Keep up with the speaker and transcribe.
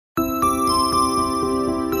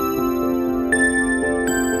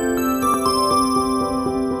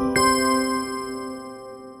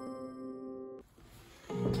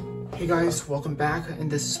guys, welcome back,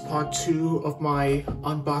 and this is part 2 of my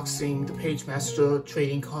unboxing the Pagemaster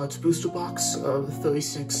trading cards booster box of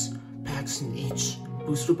 36 packs in each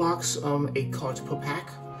booster box, 8 cards per pack.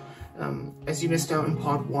 As you missed out in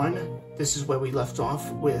part 1, this is where we left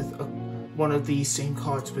off with one of the same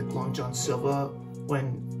cards with Long John Silver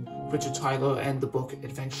when Richard Tyler and the book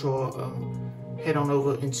Adventure head on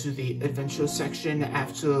over into the adventure section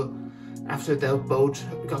after their boat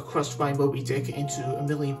got crushed by Moby Dick into a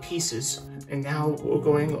million pieces. And now we're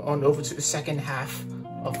going on over to the second half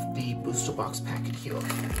of the booster box packet here.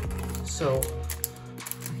 So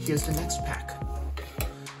here's the next pack.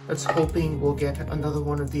 Let's hoping we'll get another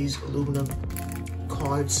one of these aluminum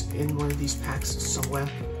cards in one of these packs somewhere.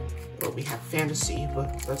 Well, we have fantasy,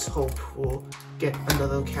 but let's hope we'll get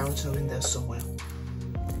another character in there somewhere.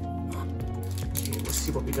 Okay, let's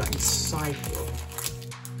see what we got inside here.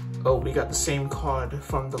 Oh, we got the same card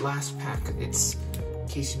from the last pack. It's, in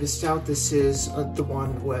case you missed out, this is the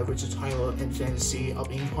one where Richard Tyler and Fantasy are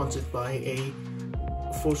being haunted by a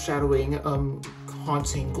foreshadowing,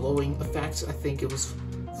 haunting, glowing effect. I think it was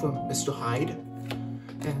from Mr. Hyde.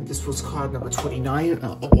 And this was card number 29,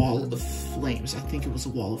 a wall of flames. I think it was a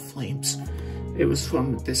wall of flames. It was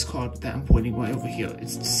from this card that I'm pointing right over here.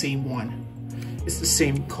 It's the same one. It's the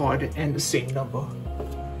same card and the same number.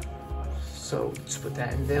 So let's put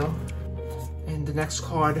that in there. And the next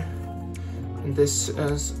card, and this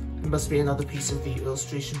must be another piece of the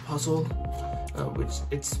illustration puzzle, which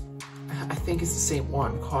I think it's the same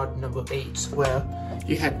one, card number 8, where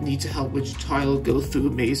you need to help Richard Tyler go through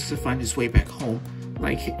a maze to find his way back home,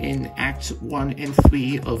 like in Act 1 and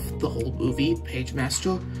 3 of the whole movie,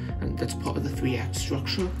 Pagemaster, and that's part of the 3-act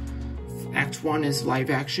structure. Act 1 is live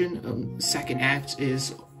action, second act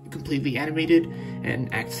is completely animated,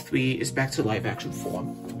 and Act 3 is back to live action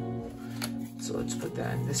form. So let's put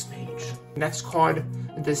that in this page. Next card,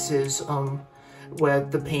 this is where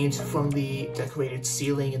the paint from the decorated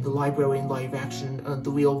ceiling in the library in live action,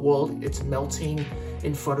 the real world, it's melting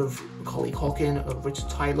in front of Macaulay Culkin, Richard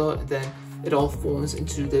Tyler, and then it all forms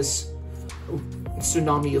into this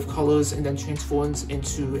tsunami of colors and then transforms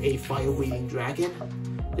into a fire-breathing dragon.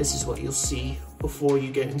 This is what you'll see before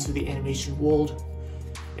you get into the animation world.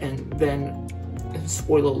 And then,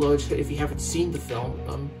 spoiler alert, if you haven't seen the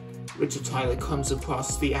film, Richard Tyler comes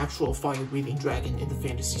across the actual fire-breathing dragon in the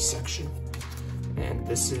fantasy section. And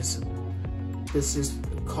this is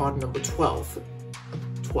card number 12.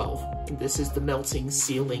 And this is the melting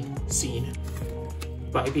ceiling scene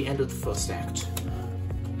by the end of the first act.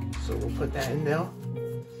 So we'll put that in there.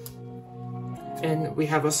 And we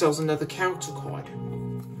have ourselves another character card.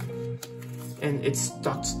 And it's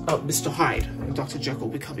Mr. Hyde, Dr. Jekyll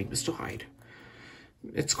becoming Mr. Hyde.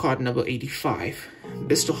 It's card number 85.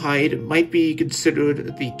 Mr. Hyde might be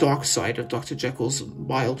considered the dark side of Dr. Jekyll's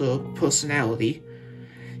milder personality.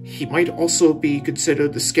 He might also be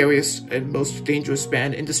considered the scariest and most dangerous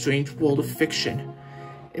man in the strange world of fiction.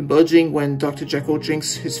 Emerging when Dr. Jekyll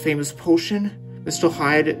drinks his famous potion, Mr.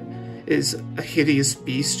 Hyde is a hideous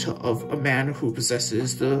beast of a man who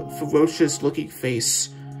possesses the ferocious-looking face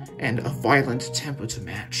and a violent temper to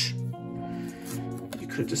match. You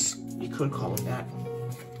could call him that.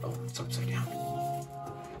 Oh, it's upside down.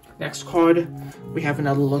 Next card, we have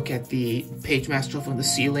another look at the Pagemaster from the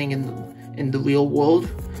ceiling in the real world.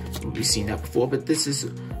 We've seen that before, but this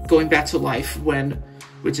is going back to life when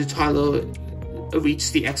Richard Tyler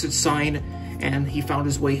reached the exit sign and he found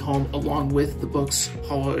his way home along with the books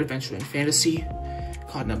Horror, Adventure, and Fantasy.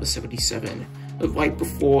 Card number 77. Right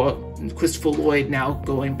before Christopher Lloyd now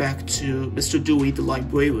going back to Mr. Dewey, the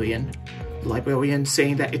librarian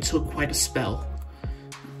saying that it took quite a spell.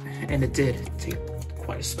 And it did take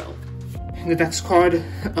quite a spell. In the next card,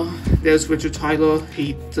 there's Richard Tyler.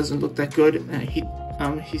 He doesn't look that good.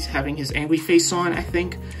 He's having his angry face on, I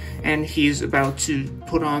think, and he's about to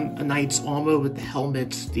put on a knight's armor with the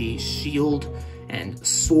helmet, the shield, and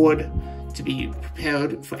sword to be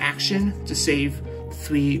prepared for action to save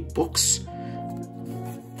 3 books.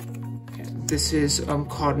 This is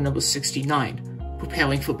card number 69,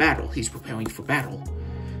 preparing for battle. He's preparing for battle.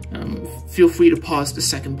 Feel free to pause the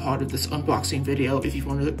second part of this unboxing video if you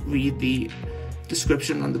want to read the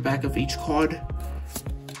description on the back of each card.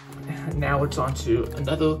 Now it's on to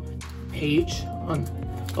another page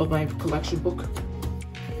of my collection book.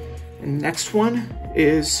 And the next one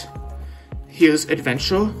is, here's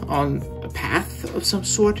Adventure on a path of some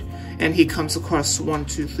sort, and he comes across 1,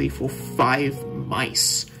 2, 3, 4, 5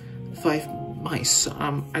 mice. 5 mice.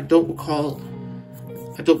 I don't recall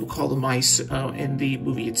the mice in the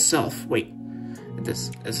movie itself. Wait, there's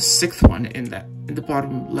a 6th one in the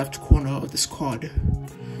bottom left corner of this card.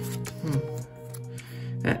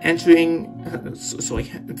 the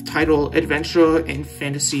title Adventure in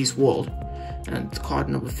Fantasy's World, and card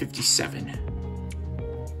number 57.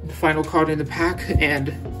 The final card in the pack, and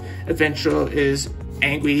Adventure is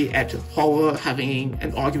angry at Horror, having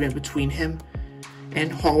an argument between him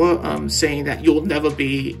and Horror, saying that you'll never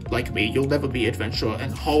be like me, you'll never be Adventure,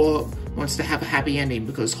 and Horror wants to have a happy ending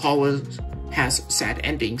because Horror has sad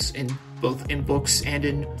endings in both in books and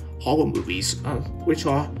in horror movies, which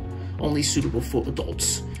are only suitable for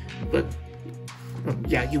adults. But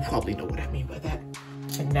yeah, you probably know what I mean by that.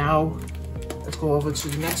 And now let's go over to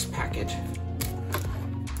the next packet.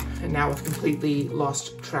 And now I've completely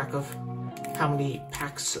lost track of how many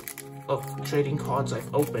packs of trading cards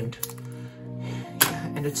I've opened.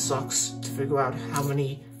 And it sucks to figure out how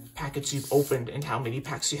many packets you've opened and how many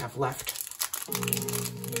packs you have left.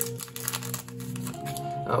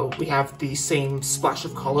 We have the same splash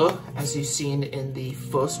of color as you've seen in the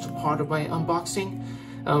first part of my unboxing.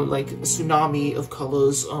 Like a tsunami of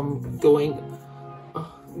colors going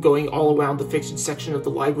all around the fiction section of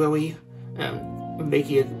the library,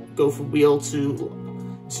 making it go from real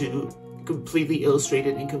to completely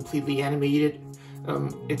illustrated and completely animated.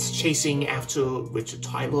 It's chasing after Richard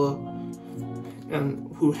Tyler,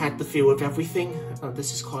 who had the fear of everything.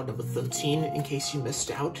 This is card number 13, in case you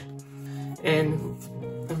missed out. And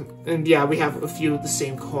yeah, we have a few of the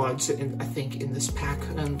same cards, I think, in this pack.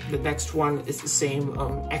 The next one is the same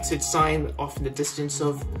exit sign off in the distance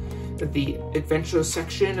of the adventure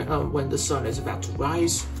section when the sun is about to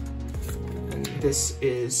rise. And this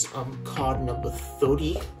is card number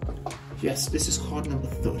 30. Yes, this is card number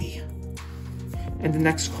 30. And the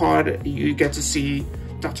next card, you get to see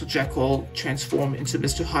Dr. Jekyll transform into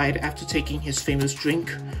Mr. Hyde after taking his famous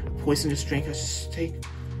drink, poisonous drink. I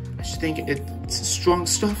should think it's strong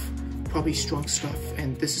stuff, probably strong stuff.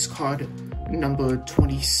 And this is card number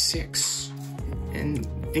 26. And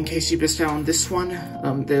in case you missed out on this one,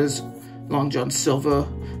 there's Long John Silver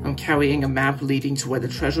carrying a map leading to where the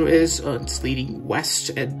treasure is. It's leading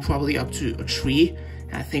west and probably up to a tree.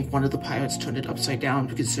 And I think one of the pirates turned it upside down,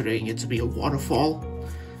 considering it to be a waterfall.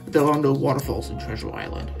 There are no waterfalls in Treasure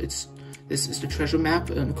Island. This is the treasure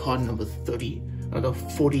map, and card number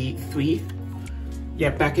 43. Yeah,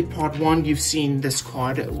 back in part 1, you've seen this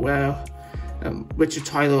card where Richard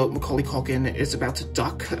Tyler, Macaulay Culkin, is about to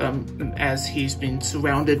duck as he's been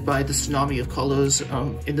surrounded by the tsunami of colors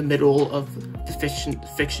in the middle of the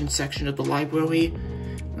fiction section of the library.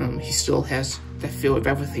 He still has that fear of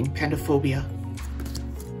everything, pantophobia.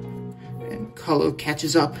 And color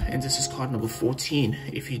catches up, and this is card number 14.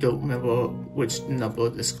 If you don't remember which number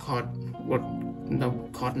this card,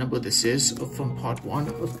 card number this is from part 1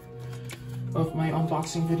 of my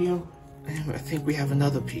unboxing video. And I think we have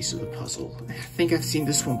another piece of the puzzle. I think I've seen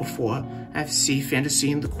this one before. I see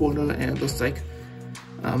fantasy in the corner, and it looks like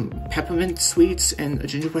peppermint sweets and a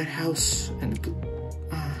gingerbread house, and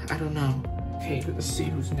I don't know. Okay, let's see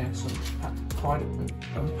who's next on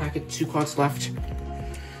the packet. 2 cards left.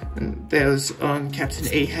 And there's Captain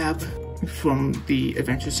Ahab from the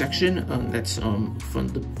adventure section. That's from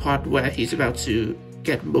the part where he's about to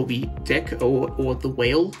get Moby Dick or the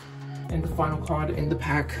whale. And the final card in the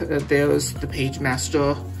pack, there's the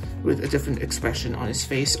Pagemaster with a different expression on his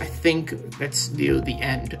face. I think that's near the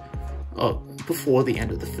end, before the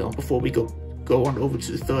end of the film, before we go on over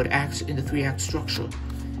to the 3rd act in the 3-act structure.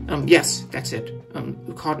 Yes, that's it.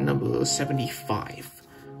 Card number 75.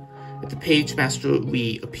 The Pagemaster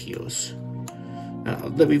reappears.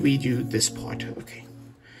 Let me read you this part, okay.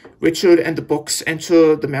 Richard and the books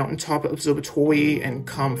enter the mountaintop observatory and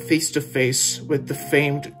come face to face with the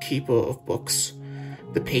famed keeper of books,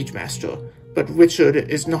 the Pagemaster. But Richard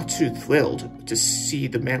is not too thrilled to see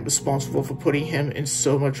the man responsible for putting him in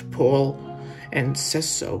so much peril, and says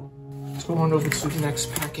so. Let's go on over to the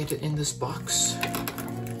next packet in this box.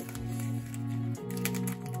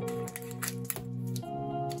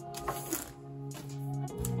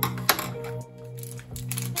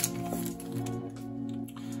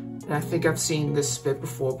 And I think I've seen this bit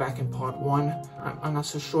before back in part 1. I'm not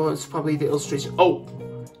so sure. It's probably the illustration. Oh!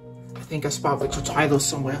 I think I spotted Richard Tyler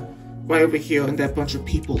somewhere. Right over here, and that bunch of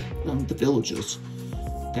people, the villagers.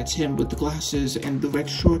 That's him with the glasses and the red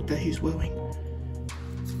shirt that he's wearing.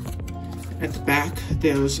 At the back,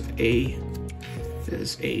 there's a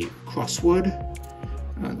crossword.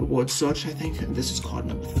 The word search, I think. And this is card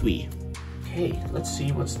number 3. Okay, let's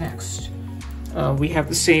see what's next. We have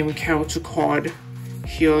the same character card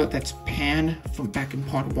here, that's Pan from back in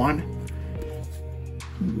part 1.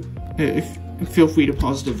 Feel free to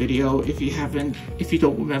pause the video if you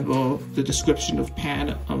don't remember the description of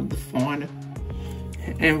Pan, the fawn.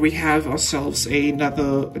 And we have ourselves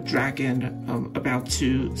another dragon about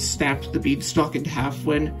to snap the beanstalk in half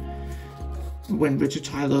when Richard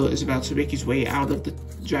Tyler is about to make his way out of the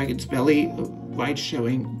dragon's belly, right,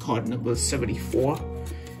 showing card number 74.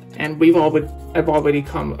 And I've already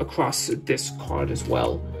come across this card as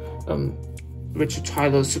well. Richard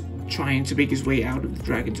Tyler's trying to make his way out of the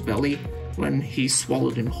dragon's belly when he's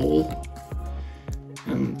swallowed in whole.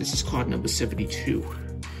 This is card number 72.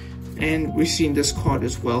 And we've seen this card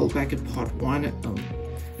as well back in part 1.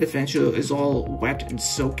 Adventure is all wet and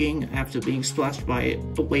soaking after being splashed by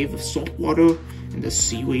a wave of salt water and the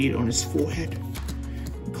seaweed on his forehead.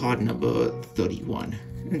 Card number 31.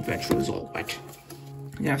 Adventure is all wet.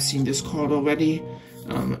 Now I've seen this card already.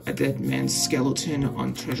 A dead man's skeleton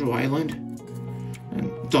on Treasure Island.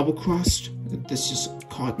 And double crossed. This is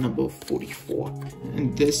card number 44.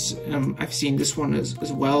 And this, I've seen this one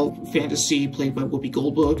as well. Fantasy, played by Whoopi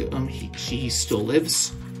Goldberg. She still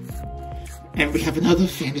lives. And we have another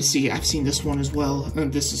fantasy. I've seen this one as well.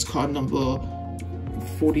 And this is card number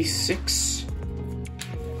 46.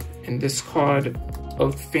 And this card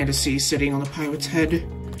of fantasy sitting on the pirate's head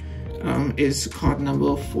is card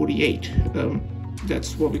number 48.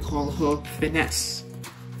 That's what we call her finesse.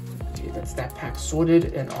 Okay, that's that pack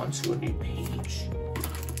sorted and onto a new page.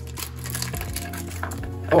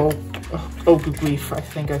 Oh, good grief. I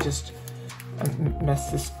think I just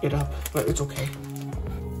messed this bit up, but it's okay.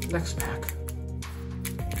 Next pack.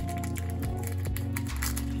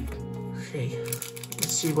 Okay,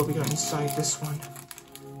 let's see what we got inside this one.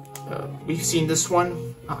 We've seen this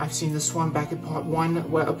one. I've seen this one back in part 1,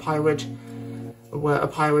 where a pirate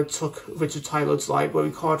took Richard Tyler's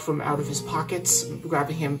library card from out of his pockets,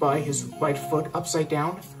 grabbing him by his right foot upside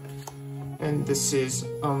down. And this is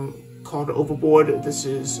card overboard. This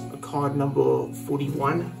is card number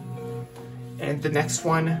 41. And the next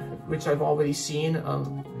one, which I've already seen,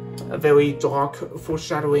 a very dark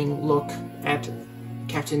foreshadowing look at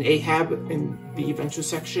Captain Ahab in the adventure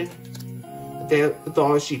section. There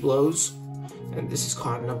she blows. And this is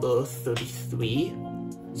card number 33.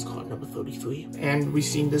 It's card number 33. And we've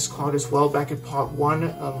seen this card as well back in part 1,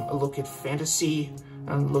 a look at fantasy,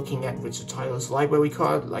 looking at Richard Tyler's library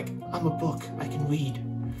card, like, I'm a book, I can read.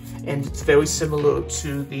 And it's very similar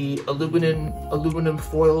to the aluminum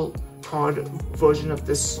foil card version of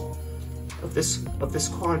this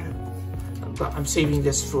card. But I'm saving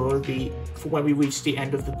this for when we reach the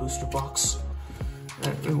end of the booster box.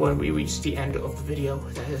 And when we reach the end of the video,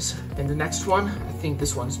 that is. And the next one, I think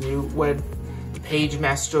this one's new, where the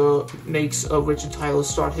Pagemaster makes Richard Tyler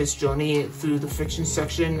start his journey through the fiction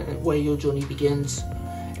section, where your journey begins.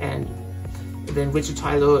 And then Richard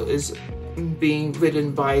Tyler is being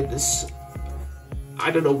ridden by this, I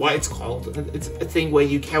don't know what it's called. It's a thing where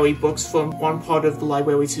you carry books from one part of the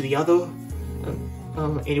library to the other.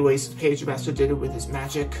 Anyways, the Pagemaster did it with his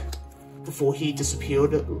magic before he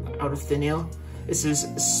disappeared out of thin air. This is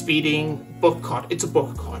a speeding book card. It's a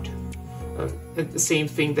book card. The same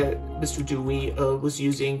thing that Mr. Dewey was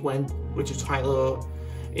using when Richard Tyler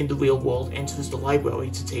in the real world enters the library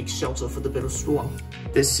to take shelter for the bitter storm.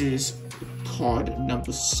 This is card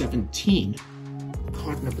number 17.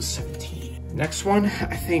 Card number 17. Next one,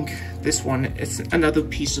 I think this one is another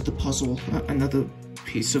piece of the puzzle, another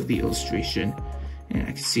piece of the illustration. And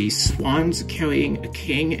I can see swans carrying a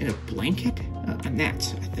king in a blanket, a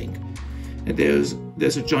net, I think. And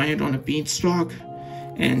there's a giant on a beanstalk,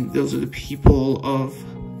 and those are the people of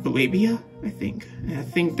Arabia, I think. And I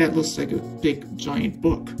think that looks like a big giant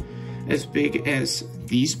book, as big as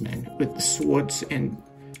these men with the swords and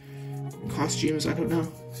costumes, I don't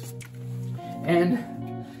know.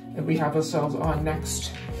 And we have ourselves our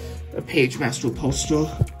next Pagemaster poster.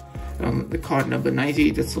 The card number 90,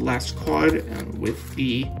 that's the last card, with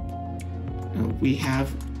the, we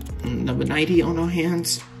have number 90 on our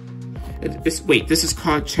hands. Wait, this is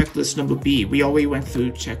card checklist number B. We already went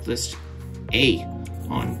through checklist A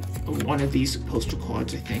on one of these poster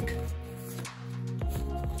cards, I think.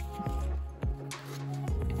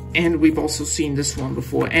 And we've also seen this one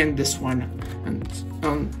before, and this one.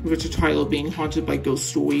 And Richard Tyler being haunted by ghost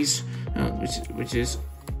stories, which is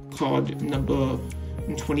card number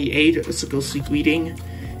 28, it's a ghostly greeting.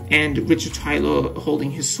 And Richard Tyler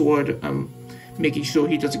holding his sword, making sure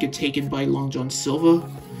he doesn't get taken by Long John Silver.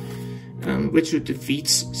 Richard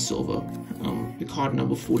defeats Silver, the card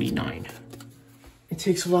number 49. It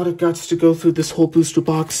takes a lot of guts to go through this whole booster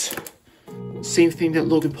box. Same thing that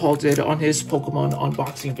Logan Paul did on his Pokemon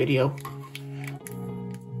unboxing video.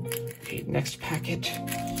 Okay, next packet.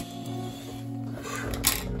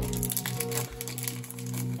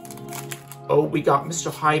 Oh, we got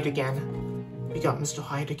Mr. Hyde again. We got Mr.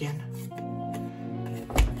 Hyde again.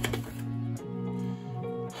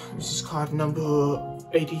 card number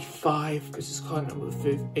 85. This is card number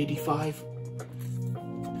 85.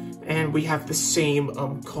 And we have the same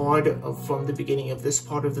card from the beginning of this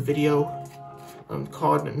part of the video.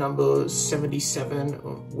 Card number 77,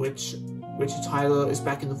 which Richard Tyler is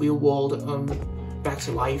back in the real world, back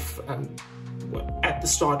to life, at the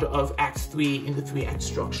start of Act 3 in the 3-act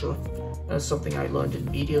structure. Something I learned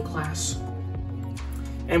in media class.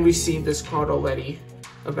 And we've seen this card already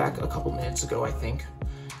back a couple minutes ago, I think,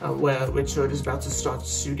 where Richard is about to start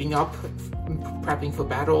suiting up, prepping for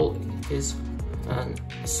battle. His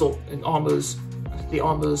the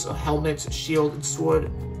armor's a helmet, shield, and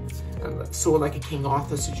sword. Sort of like a King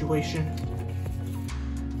Arthur situation.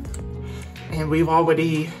 And we've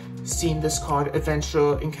already seen this card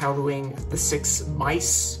adventure encountering the 6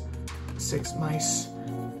 mice.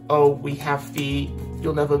 Oh, we have the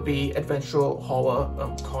You'll Never Be Adventure Horror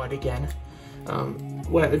card again,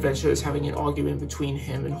 where Adventure is having an argument between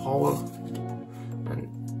him and Horror. And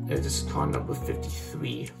this is card number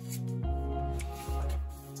 53.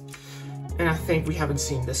 And I think we haven't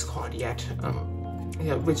seen this card yet.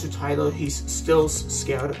 Yeah, Richard Tyler, he's still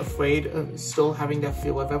scared, afraid, still having that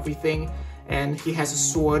fear of everything, and he has a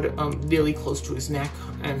sword nearly close to his neck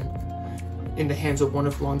and in the hands of one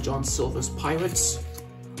of Long John Silver's pirates.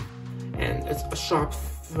 And it's a sharp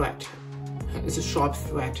threat. This is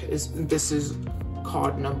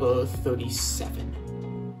card number 37.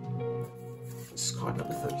 This is card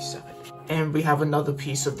number 37. And we have another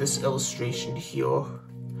piece of this illustration here.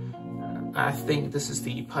 I think this is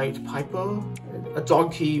the Pied Piper. A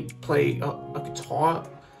donkey playing a guitar,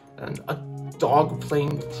 and a dog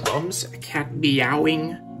playing drums, a cat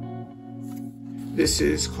meowing. This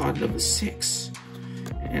is card number 6.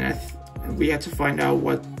 And we had to find out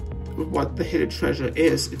what the hidden treasure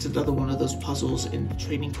is. It's another one of those puzzles in the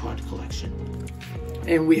trading card collection.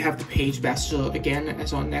 And we have the Pagemaster again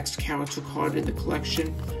as our next character card in the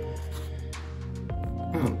collection.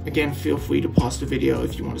 Again, feel free to pause the video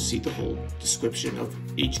if you want to see the whole description of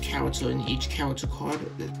each character and each character card.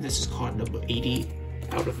 This is card number 80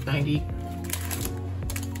 out of 90.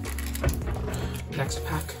 Next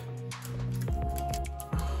pack.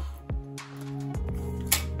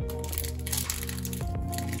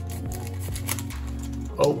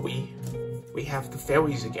 Oh, we have the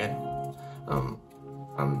fairies again.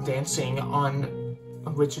 Dancing on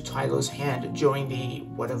Richard Tyler's hand during the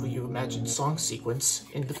Whatever You Imagine song sequence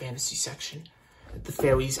in the fantasy section. The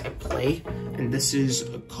fairies at play, and this is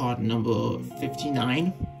card number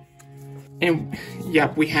 59. And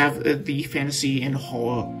yeah, we have the fantasy and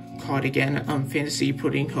horror card again. Fantasy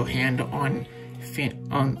putting her hand on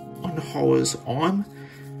horror's arm,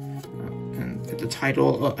 and the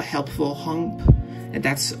title A Helpful Hump, and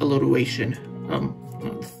that's alliteration.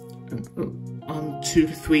 2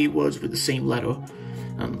 to 3 words with the same letter.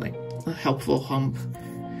 Like a helpful hump.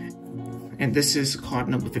 And this is card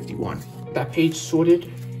number 51. That page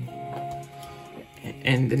sorted.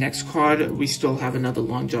 And the next card, we still have another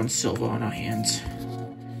Long John Silver on our hands.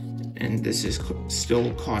 And this is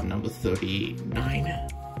still card number 39.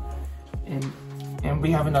 And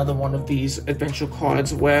we have another one of these adventure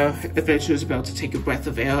cards where Adventure is about to take a breath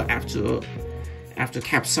of air after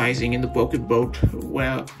capsizing in the broken boat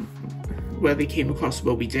where they came across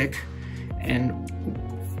Moby Dick, and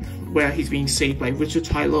where he's being saved by Richard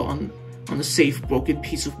Tyler on a safe broken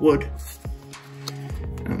piece of wood.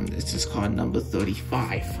 This is card number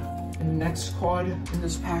 35. And the next card in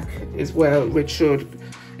this pack is where Richard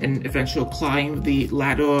and Adventure climbed the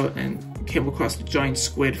ladder and came across the giant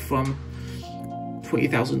squid from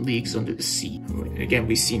 20,000 Leagues Under the Sea. Again,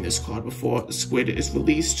 we've seen this card before. The squid is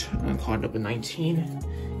released on card number 19.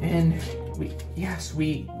 And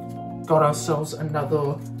we got ourselves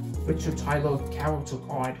another Richard Tyler character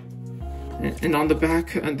card. And on the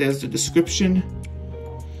back, there's the description.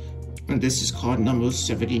 And this is card number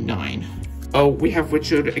 79. Oh, we have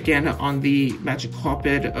Richard again on the magic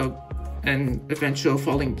carpet, and Adventure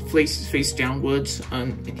falling face downwards,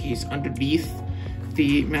 and he's underneath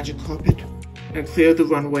the magic carpet. And clear the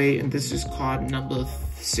runway, and this is card number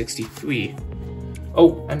 63.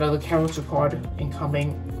 Oh, another character card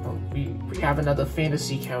incoming. We have another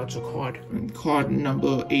fantasy character card. And card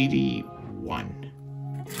number 81.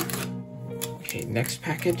 Okay, next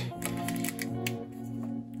packet.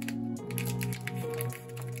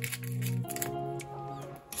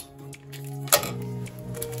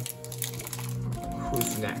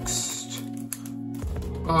 Who's next?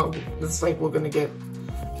 Looks like we're gonna get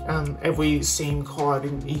every same card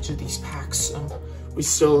in each of these packs. We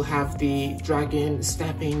still have the dragon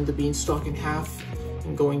snapping the beanstalk in half,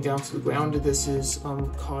 and going down to the ground. This is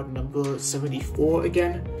card number 74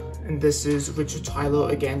 again. And this is Richard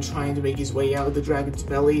Tyler again trying to make his way out of the dragon's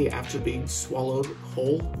belly after being swallowed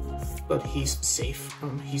whole. But he's safe.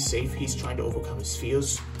 He's safe. He's trying to overcome his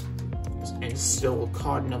fears. And still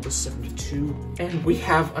card number 72. And we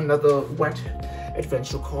have another wet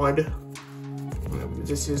adventure card.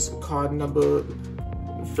 This is card number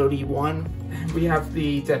 31. And we have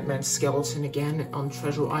the Dead Man's Skeleton again on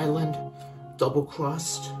Treasure Island. Double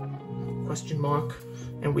crossed? Question mark.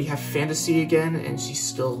 And we have Fantasy again, and she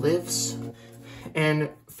still lives. And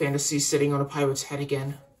Fantasy sitting on a pirate's head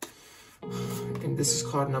again. And this is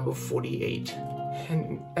card number 48.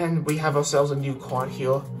 And we have ourselves a new card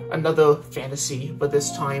here. Another Fantasy, but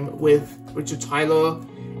this time with Richard Tyler,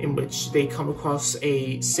 in which they come across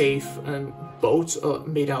a safe boat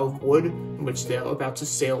made out of wood, in which they're about to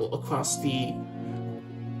sail across the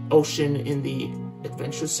ocean in the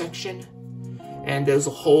adventure section. And there's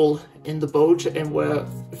a hole in the boat, and where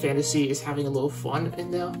Fantasy is having a little fun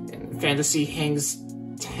in there. And Fantasy hangs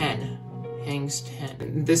 10.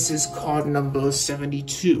 And this is card number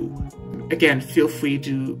 72. Again, feel free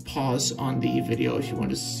to pause on the video if you want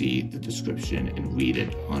to see the description and read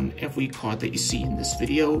it on every card that you see in this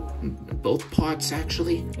video. Both parts,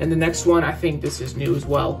 actually. And the next one, I think this is new as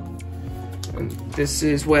well. And this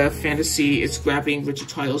is where Fantasy is grabbing Richard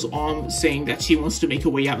Tyler's arm, saying that she wants to make her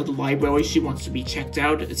way out of the library. She wants to be checked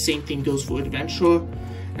out. The same thing goes for Adventure.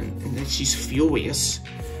 And then she's furious.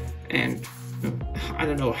 And I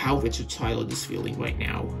don't know how Richard Tyler is feeling right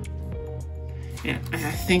now. And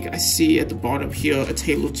I think I see at the bottom here, A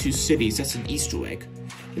Tale of Two Cities. That's an Easter egg.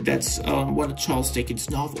 That's one of Charles Dickens'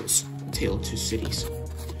 novels, A Tale of Two Cities.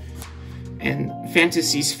 And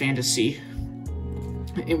Fantasy's Fantasy,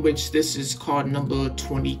 in which this is card number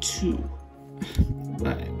 22.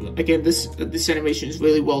 Again, this animation is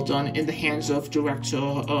really well done in the hands of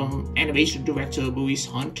animation director Maurice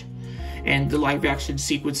Hunt. And the live action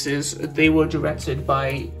sequences, they were directed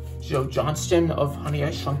by Joe Johnston of Honey,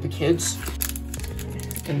 I Shrunk the Kids.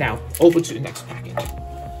 And now, over to the next packet.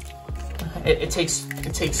 It takes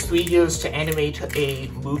 3 years to animate a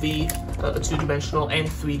movie, a two-dimensional and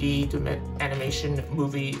 3D animation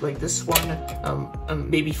movie like this one.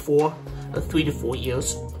 Maybe 3 to 4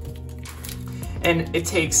 years. And it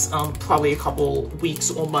takes probably a couple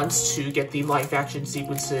weeks or months to get the live action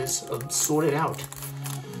sequences sorted out.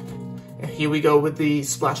 And here we go with the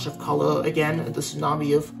splash of color again, the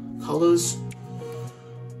tsunami of colors.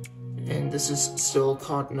 And this is still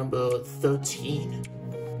card number 13.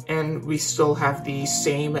 And we still have the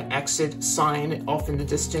same exit sign off in the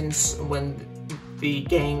distance when the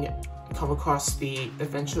gang come across the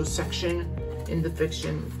adventure section in the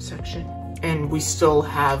fiction section. And we still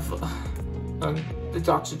have the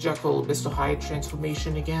Dr. Jekyll, Mr. Hyde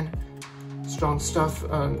transformation again. Strong stuff.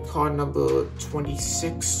 Card number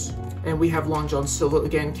 26. And we have Long John Silver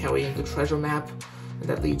again carrying the treasure map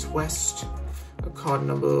that leads west. Card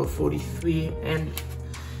number 43. And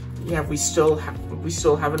yeah, we still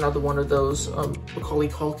have another one of those. Macaulay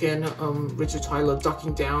Culkin, Richard Tyler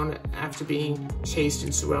ducking down after being chased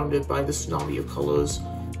and surrounded by the tsunami of colors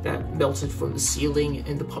that melted from the ceiling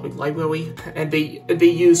in the public library. And they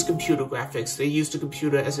use computer graphics. They used a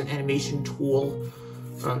computer as an animation tool.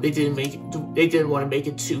 They didn't want to make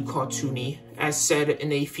it too cartoony. As said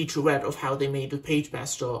in a featurette of how they made the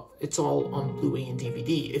Pagemaster, it's all on Blu-ray and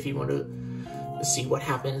DVD if you want to see what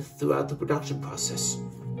happened throughout the production process.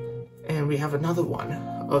 And we have another one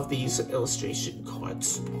of these illustration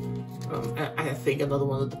cards. I think another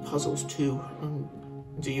one of the puzzles too.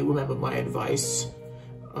 Do you remember my advice?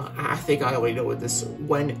 I think I already know what this.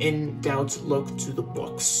 When in doubt, look to the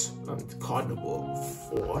books. Card number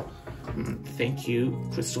 4. Thank you,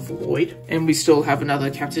 Christopher Lloyd. And we still have another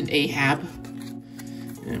Captain Ahab.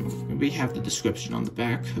 And we have the description on the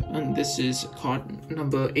back. And this is card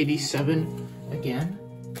number 87 again.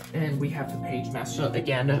 And we have the Pagemaster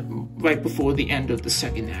again, right before the end of the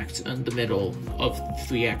second act, in the middle of the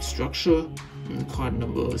 3-act structure. And card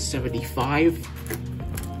number 75.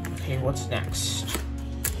 Okay, what's next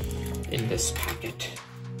in this packet?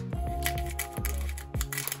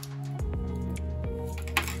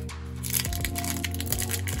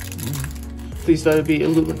 Please let it be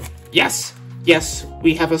aluminum. Yes! Yes,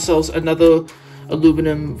 we have ourselves another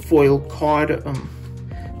aluminum foil card.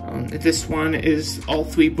 This one is all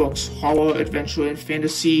 3 books, horror, adventure, and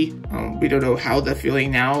fantasy. We don't know how they're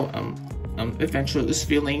feeling now. Adventure is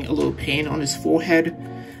feeling a little pain on his forehead.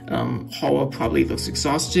 Horror probably looks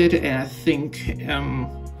exhausted, and I think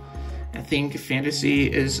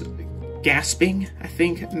fantasy is gasping, I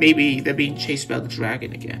think. Maybe they're being chased by the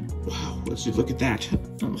dragon again. Wow, let's just look at that.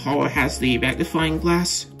 Horror has the magnifying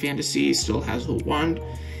glass, Fantasy still has her wand,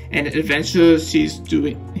 and Adventure, he's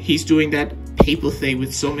doing that paper thing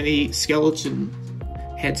with so many skeleton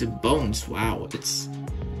heads and bones. Wow, it's...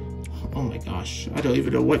 oh my gosh, I don't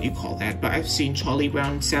even know what you call that, but I've seen Charlie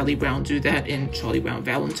Brown and Sally Brown do that in Charlie Brown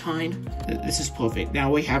Valentine. This is perfect.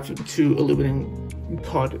 Now we have two aluminum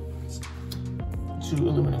cards.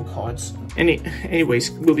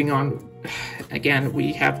 Anyways, moving on. Again,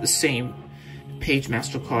 we have the same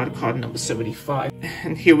Pagemaster card number 75.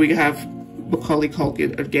 And here we have Macaulay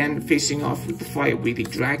Culkin again facing off with the fire-breathing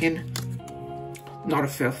dragon. Not a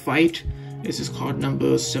fair fight. This is card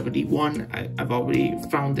number 71. I've already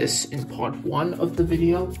found this in part 1 of the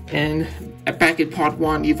video. And back in part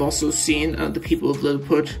 1, you've also seen the people of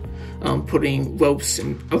Lilliput putting ropes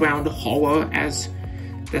around horror, as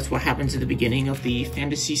that's what happens at the beginning of the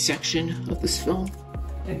fantasy section of this film.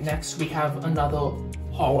 And next we have another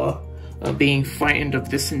horror being frightened of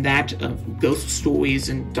this and that, ghost stories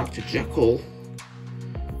and Dr. Jekyll.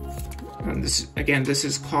 And this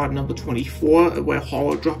is card number 24, where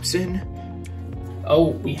horror drops in. Oh,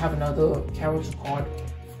 we have another character card.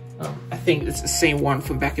 I think it's the same one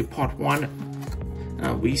from back in part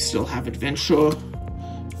 1. We still have Adventure,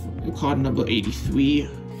 card number 83.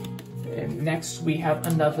 And next we have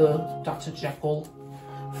another Dr. Jekyll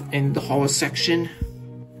in the horror section.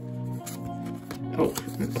 Oh,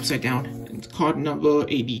 upside down. And card number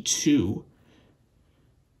 82.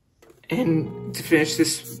 And to finish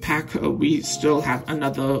this pack, we still have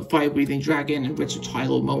another fire-breathing dragon and Richard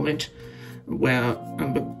Tyler moment, where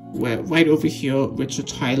right over here, Richard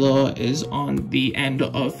Tyler is on the end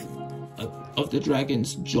of the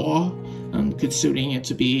dragon's jaw, considering it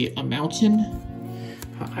to be a mountain.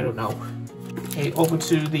 I don't know. Okay, over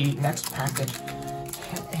to the next packet,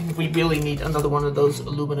 and we really need another one of those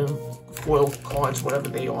aluminum foil cards, whatever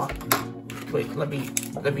they are. Wait, let me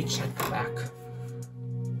check the back.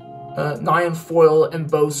 9 foil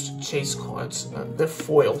embossed chase cards. They're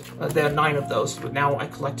foil. There are 9 of those, but now I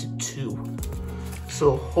collected 2.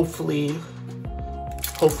 So hopefully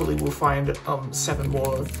we'll find 7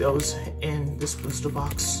 more of those in this booster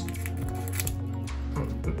box.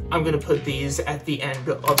 I'm gonna put these at the end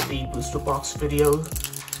of the booster box video,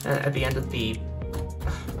 at the end of the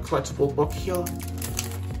collectible book here.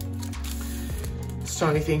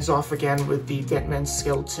 Starting things off again with the Dead Man's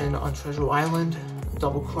Skeleton on Treasure Island.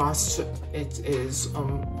 Double crossed. It is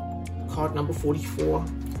card number 44,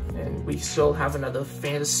 and we still have another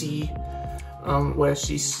Fantasy where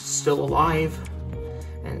she's still alive,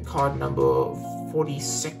 and card number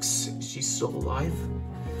 46, she's still alive.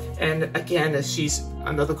 And again, she's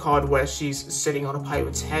another card where she's sitting on a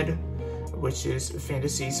pirate's head, which is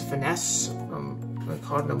Fantasy's Finesse,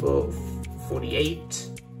 card number 48.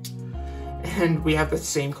 And we have the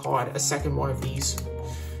same card, a second one of these,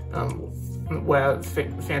 where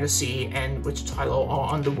Fantasy and Richard Tyler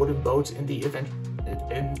are on the wooden boat in the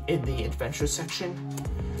adventure section.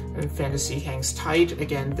 And Fantasy hangs tight.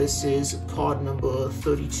 Again, this is card number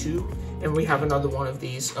 32. And we have another one of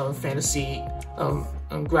these, Fantasy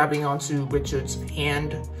grabbing onto Richard's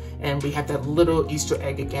hand. And we have that little Easter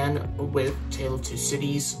egg again with Tale of Two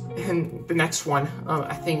Cities. And the next one,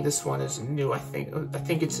 I think this one is new. I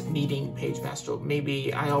think it's needing Pagemaster.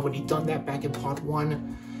 Maybe I already done that back in part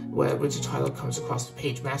 1, where Richard Tyler comes across the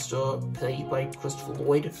Pagemaster, played by Christopher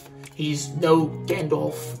Lloyd. He's no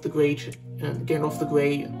Gandalf the Grey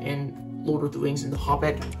in Lord of the Rings and The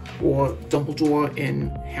Hobbit, or Dumbledore in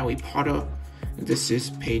Harry Potter. This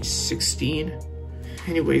is page 16.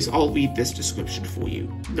 Anyways, I'll read this description for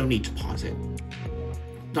you. No need to pause it.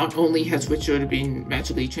 Not only has Richard been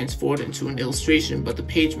magically transformed into an illustration, but the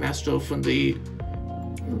Pagemaster from the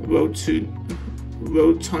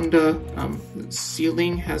Rotunda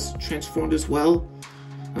ceiling has transformed as well.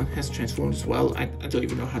 I don't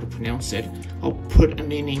even know how to pronounce it. I'll put a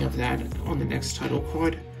meaning of that on the next title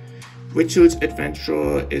card. Richard's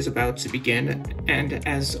adventure is about to begin, and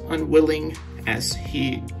as unwilling as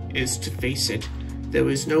he is to face it, there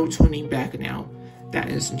is no turning back now. That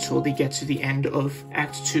is until they get to the end of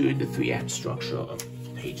Act 2 in the 3-act structure of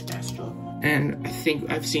Pagemaster. And I think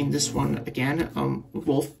I've seen this one again.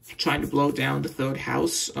 Wolf trying to blow down the 3rd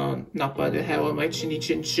house, not by the hair of my chinny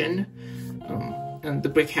chin chin. And the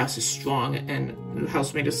brick house is strong, and the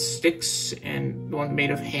house made of sticks and the one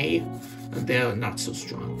made of hay, they're not so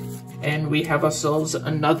strong. And we have ourselves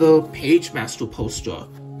another Pagemaster poster.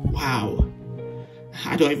 Wow.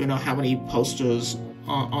 I don't even know how many posters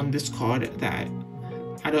on this card that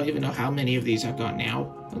I don't even know how many of these I've got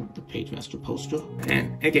now. The Pagemaster poster.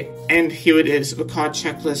 And again, and here it is, a card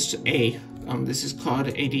checklist A. This is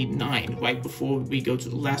card 89, right before we go to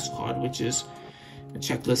the last card, which is a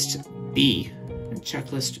checklist B. And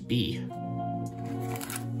checklist B.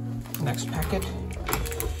 Next packet.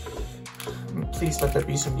 Please let there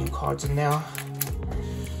be some new cards in there.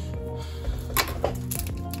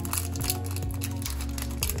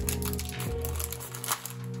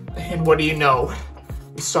 And what do you know?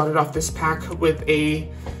 We started off this pack with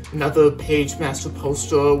another Pagemaster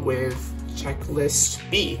poster with checklist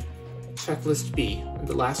B. Checklist B, and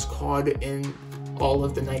the last card in all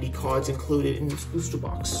of the 90 cards included in this booster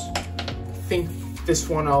box. I think this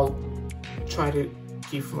one I'll try to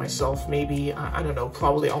keep for myself, maybe. I don't know,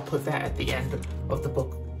 probably I'll put that at the end of the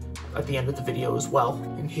book, at the end of the video as well.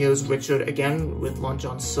 And here's Richard again with Long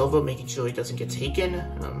John Silver, making sure he doesn't get taken.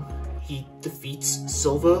 He defeats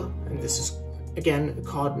Silver, and this is again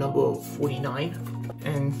card number 49.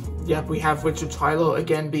 And yeah, we have Richard Tyler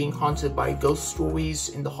again being haunted by ghost stories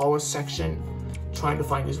in the horror section, trying to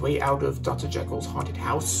find his way out of Dr. Jekyll's haunted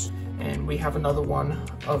house. And we have another one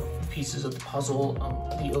of pieces of the puzzle,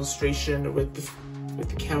 the illustration with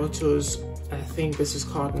the characters. I think this is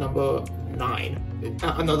card number 9.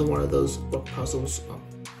 Another one of those book puzzles,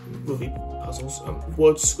 movie puzzles,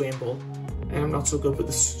 word scramble. And I'm not so good with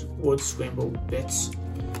the word scramble bits.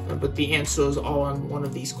 But the answers are on one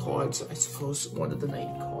of these cards, I suppose, one of the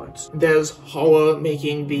 90 cards. There's Horror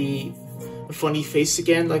making the funny face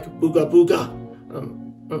again, like booga booga.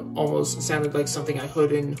 Almost sounded like something I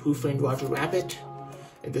heard in Who Framed Roger Rabbit.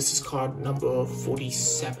 And this is card number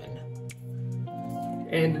 47.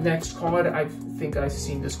 And the next card, I think I've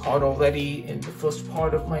seen this card already in the first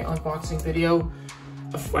part of my unboxing video.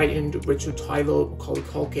 A frightened Richard Tyler, Macaulay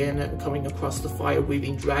Culkin, coming across the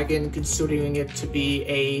fire-breathing dragon, considering it to be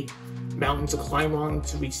a mountain to climb on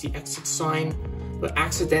to reach the exit sign, but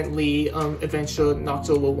accidentally Adventure knocked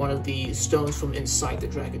over one of the stones from inside the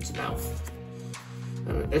dragon's mouth.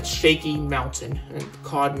 A shaky mountain, and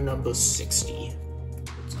card number 60.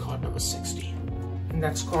 It's card number 60.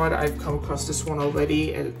 Next card, I've come across this one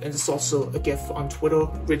already, and it's also a GIF on Twitter.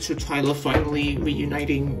 Richard Tyler finally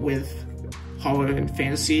reuniting with Horror and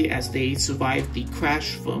Fantasy as they survived the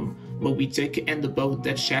crash from Moby Dick and the boat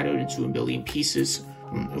that shattered into a million pieces.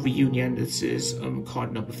 A reunion. This is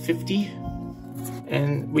card number 50.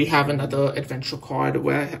 And we have another adventure card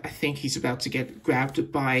where I think he's about to get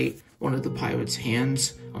grabbed by one of the pirates'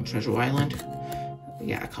 hands on Treasure Island.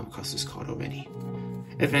 Yeah, I come across this card already.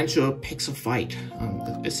 Adventure picks a fight.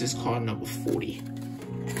 This is card number 40.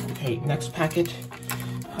 Okay, next packet.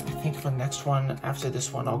 I think for the next one, after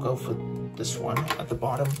this one, I'll go for this one at the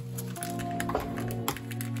bottom.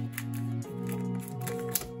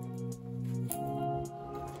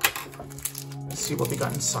 Let's see what we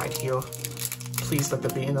got inside here. Please let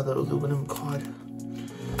there be another aluminum card.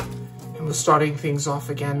 And we're starting things off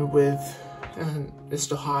again with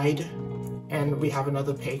Mr. Hyde. And we have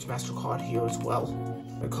another Pagemaster card here as well.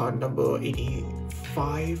 The card number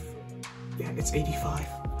 85. Yeah, it's 85.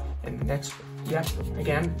 And the next, yeah,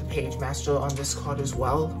 again, the Pagemaster on this card as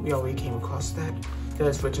well. We already came across that.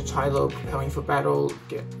 There's Richard Tyler preparing for battle,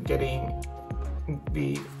 getting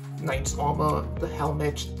the knight's armor, the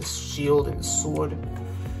helmet, the shield, and the sword.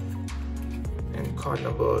 And card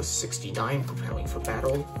number 69, preparing for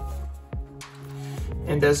battle.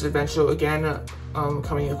 And there's Adventure again,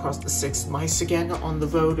 coming across the 6 mice again on the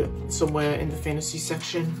road somewhere in the fantasy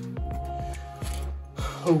section.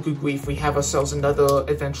 Oh, good grief, we have ourselves another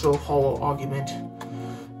Adventure horror argument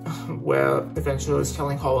where Adventure is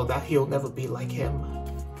telling Horror that he'll never be like him.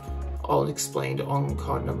 All explained on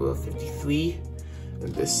card number 53.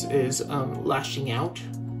 And this is Lashing Out.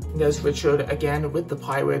 There's Richard again with the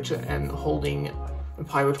pirate and the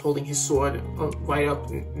pirate holding his sword right up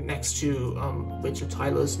next to Richard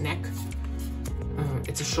Tyler's neck.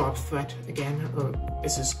 It's a sharp threat again.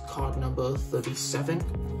 This is card number 37.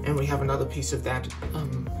 And we have another piece of that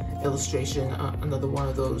illustration, another one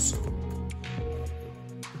of those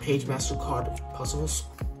Pagemaster card puzzles.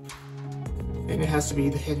 And it has to be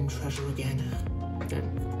the hidden treasure again.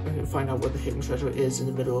 And find out what the hidden treasure is in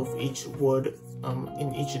the middle of each word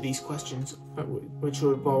in each of these questions.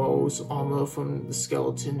 Richard borrows armor from the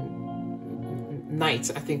skeleton knight.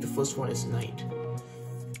 I think the first one is knight.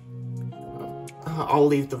 I'll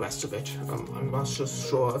leave the rest of it. I'm not so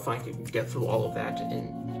sure if I can get through all of that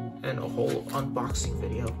in a whole unboxing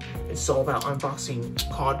video. It's all about unboxing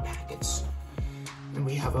card packets. And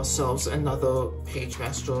we have ourselves another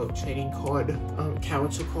Pagemaster trading card,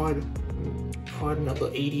 character card, card number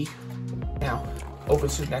 80. Now, over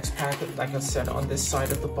to the next packet. Like I said, on this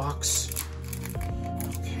side of the box,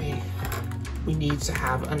 we need to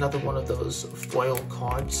have another one of those foil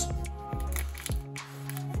cards.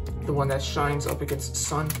 The one that shines up against the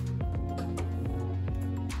sun.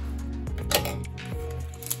 Okay.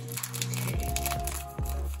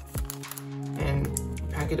 And the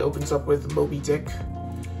packet opens up with Moby Dick.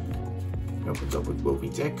 It opens up with Moby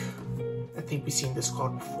Dick. I think we've seen this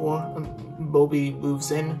card before. Moby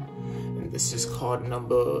moves in, and this is card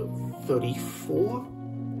number 34.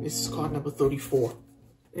 This is card number 34.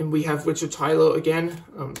 And we have Richard Tyler again.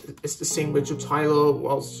 It's the same Richard Tyler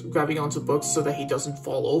whilst grabbing onto books so that he doesn't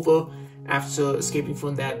fall over after escaping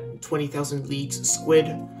from that 20,000 leagues squid.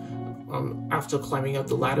 After climbing up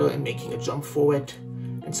the ladder and making a jump for it,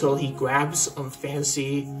 until he grabs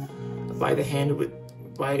Fantasy by the hand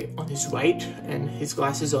on his right, and his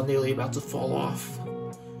glasses are nearly about to fall off.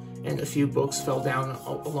 And a few books fell down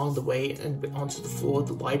along the way and onto the floor of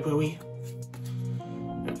the library.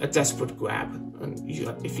 A desperate grab,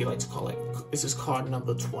 if you like to call it. This is card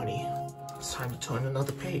number 20. It's time to turn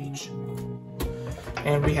another page.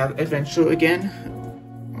 And we have Adventure again,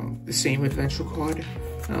 the same Adventure card,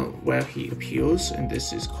 where he appears, and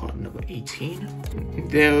this is card number 18.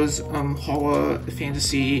 There's Horror,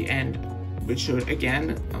 Fantasy, and Richard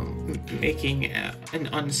again, making an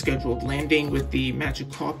unscheduled landing with the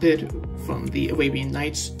magic carpet from the Arabian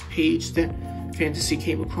Nights page that Fantasy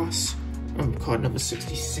came across. Card number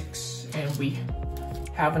 66, and we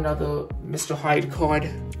have another Mr. Hyde card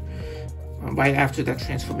right after that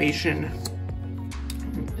transformation,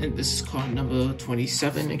 and this is card number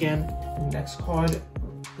 27 again. The next card,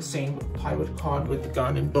 the same pirate card with the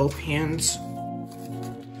gun in both hands.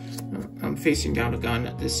 I'm facing down a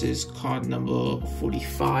gun. This is card number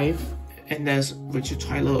 45, and there's Richard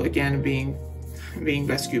Tyler again being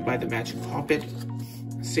rescued by the magic carpet,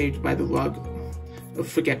 saved by the rug.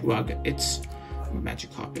 Forget rug, it's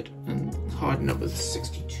magic carpet. And card number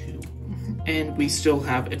 62. And we still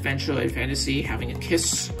have Adventure and Fantasy having a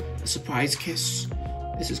kiss, a surprise kiss.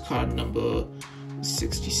 This is card number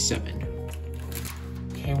 67.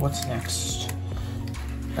 Okay, what's next?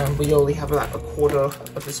 We only have about a quarter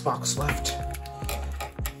of this box left.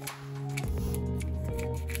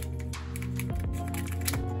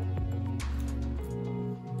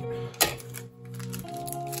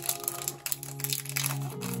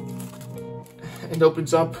 It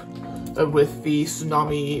opens up with the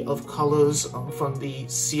tsunami of colors from the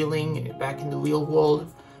ceiling back in the real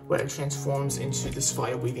world, where it transforms into this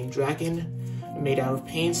fire-breathing dragon made out of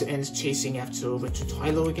paints and is chasing after Richard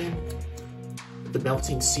Tyler again. The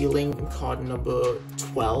melting ceiling, card number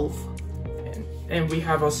 12. And we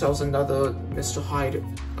have ourselves another Mr. Hyde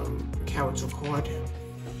character card,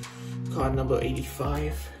 card number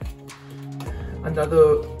 85.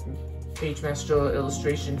 Another Pagemaster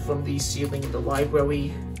illustration from the ceiling in the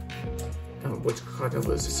library. Which card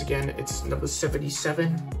number is this again? It's number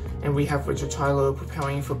 77. And we have Richard Tyler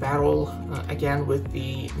preparing for battle, again with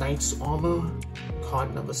the Knight's armor,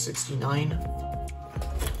 card number 69.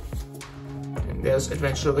 And there's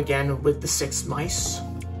Adventure again with the 6 mice,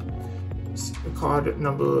 card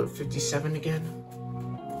number 57 again.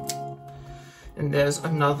 And there's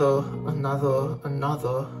another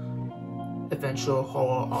Adventure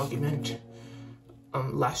Horror Argument,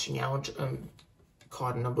 Lashing Out,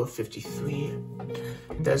 card number 53.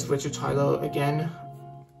 And there's Richard Tyler again,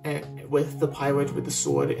 with the pirate with the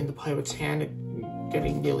sword in the pirate's hand,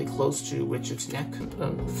 getting nearly close to Richard's neck.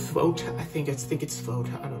 Throat, I think it's throat,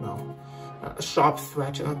 I don't know. A sharp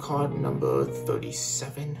threat, card number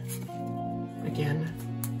 37 again.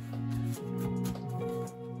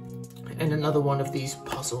 And another one of these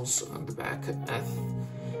puzzles on the back,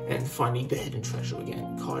 and finding the hidden treasure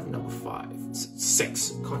again, card number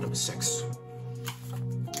 6, card number 6.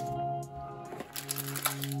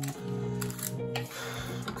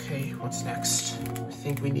 Okay, what's next? I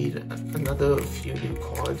think we need another few new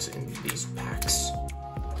cards in these packs.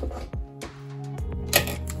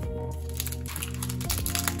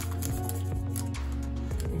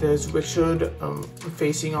 There's Richard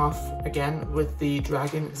facing off again with the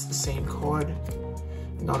dragon. It's the same card.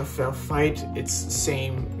 Not a fair fight. It's the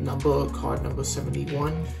same number, card number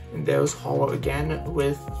 71. And there's Horror again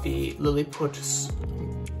with the Lilliput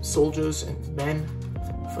soldiers and men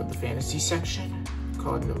from the fantasy section.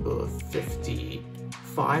 Card number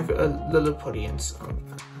 55, Lilliputians.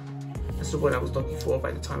 That's the word I was looking for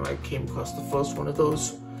by the time I came across the first one of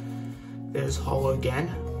those. There's Horror again,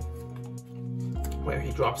 where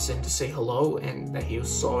he drops in to say hello and that he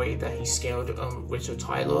was sorry that he scared Richard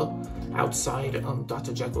Tyler outside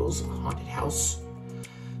Dr. Jekyll's haunted house.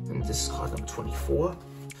 And this is card number 24.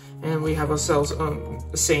 And we have ourselves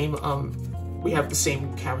the same we have the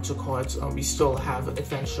same character cards. We still have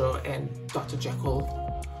Adventure and Dr. Jekyll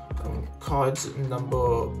cards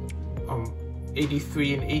number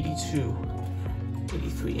 83 and 82.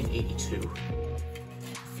 83 and 82.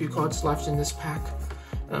 A few cards left in this pack.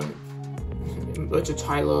 Richard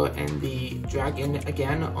Tyler and the Dragon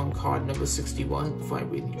again on card number 61,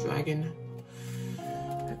 Fire-Breathing Dragon.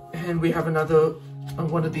 And we have another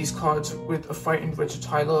one of these cards with a frightened Richard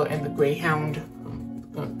Tyler and the Greyhound.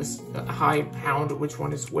 A high hound, which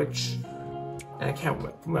one is which? And I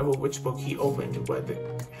can't remember which book he opened where the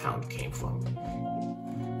hound came from.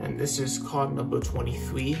 And this is card number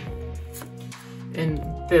 23. And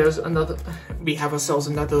there's another, we have ourselves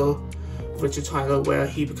another Richard Tyler where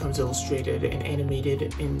he becomes illustrated and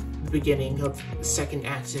animated in the beginning of the second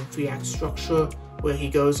act in 3-act structure, where he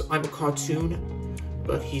goes, I'm a cartoon,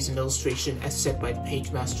 but he's an illustration as set by the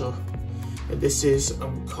Pagemaster. And this is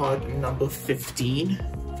card number 15.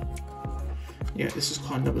 Yeah, this is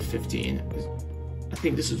card number 15. I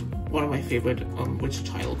think this is one of my favorite Richard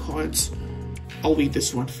Tyler cards. I'll read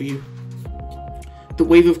this one for you. The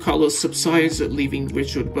wave of colors subsides, leaving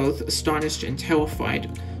Richard both astonished and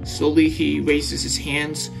terrified. Slowly he raises his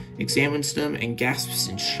hands, examines them, and gasps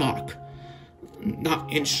in shock.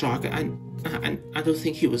 Not in shock, I don't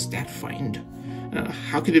think he was that frightened.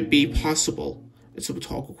 How could it be possible? It's a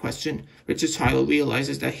rhetorical question. Richard Tyler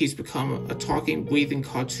realizes that he's become a talking, breathing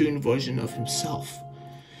cartoon version of himself.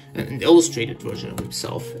 An illustrated version of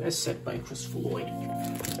himself, as said by Christopher Lloyd.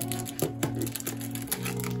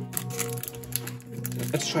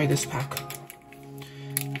 Let's try this pack.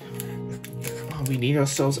 We need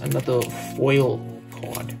ourselves another foil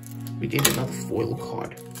card. We need another foil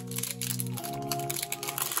card.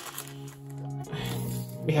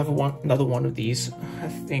 We have another one of these. I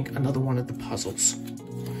think another one of the puzzles.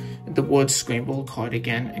 The word scramble card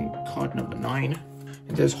again, and card number 9.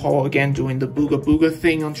 And there's Hall again doing the booga booga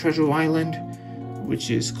thing on Treasure Island,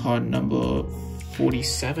 which is card number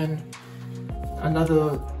 47.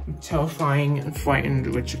 Another terrifying and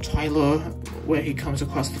frightened Richard Tyler, where he comes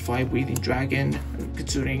across the fire-breathing dragon,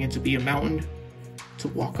 considering it to be a mountain to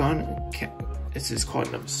walk on. This is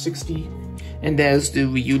card number 60. And there's the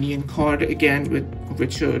reunion card again with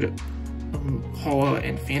Richard, horror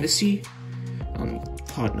and fantasy,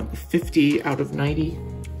 card number 50 out of 90.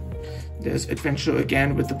 There's Adventure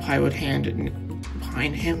again with the pirate hand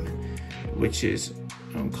behind him, which is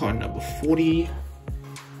card number 40.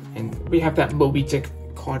 And we have that Moby Dick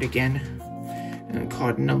card again, and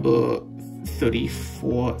card number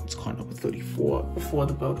 34. It's card number 34, before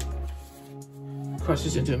the boat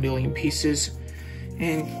crushes into a million pieces.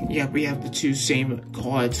 And yeah, we have the two same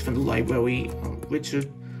cards from the library.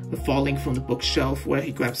 Richard falling from the bookshelf, where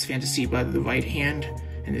he grabs Fantasy by the right hand,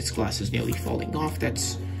 and his glass is nearly falling off.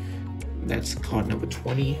 That's card number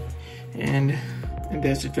 20. And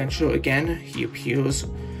there's Adventure again. He appears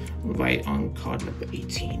right on card number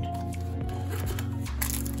 18.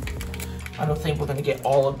 I don't think we're going to get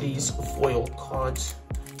all of these foil cards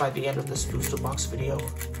by the end of this booster box video.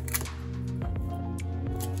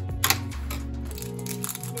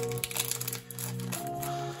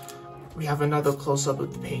 We have another close-up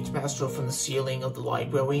of the Pagemaster from the ceiling of the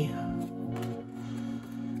library.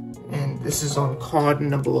 And this is on card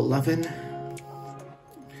number 11.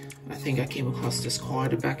 I think I came across this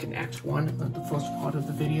card back in Act 1, the first part of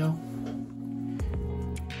the video.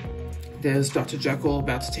 There's Dr. Jekyll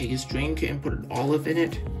about to take his drink and put an olive in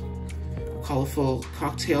it. A colorful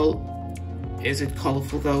cocktail. Is it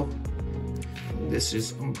colorful though? This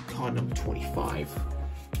is card number 25.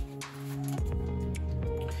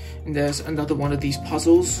 And there's another one of these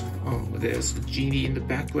puzzles. There's a genie in the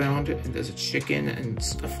background, and there's a chicken, and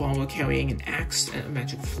a farmer carrying an axe and a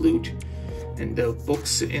magic flute. And the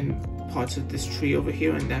books in parts of this tree over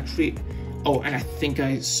here and that tree. Oh, and I think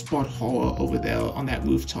I spot horror over there on that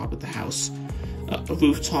rooftop of the house. A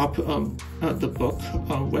rooftop, the book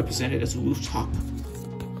represented as a rooftop.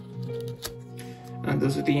 And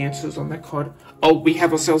those are the answers on that card. Oh, we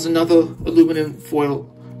have ourselves another aluminum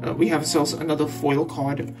foil. We have ourselves another foil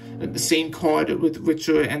card. The same card with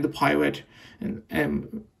Richard and the pirate, and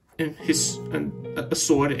a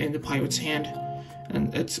sword in the pirate's hand.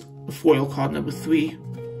 And it's foil card number 3.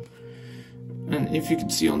 And if you can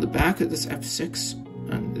see on the back, this F6.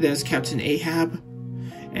 And there's Captain Ahab,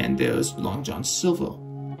 and there's Long John Silver,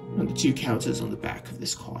 and the 2 characters on the back of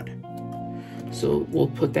this card. So we'll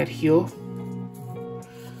put that here,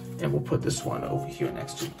 and we'll put this one over here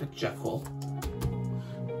next to the Jekyll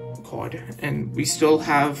card. And we still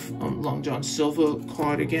have Long John Silver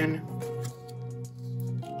card again.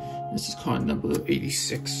 This is card number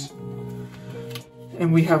 86.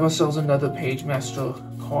 And we have ourselves another Pagemaster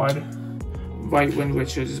card right when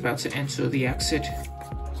Richard is about to enter the exit.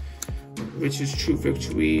 Richard's true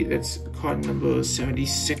victory, that's card number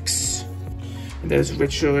 76. And there's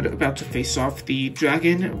Richard about to face off the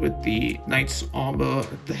dragon with the knight's armor,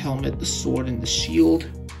 the helmet, the sword, and the shield.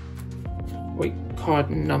 Wait, card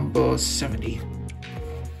number 70.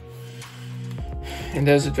 And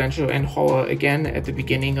there's adventure and horror again at the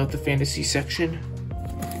beginning of the fantasy section.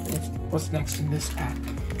 What's next in this pack?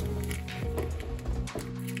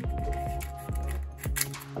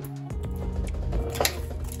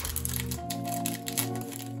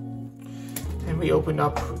 And we open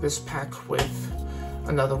up this pack with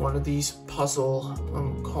another one of these puzzle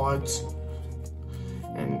cards.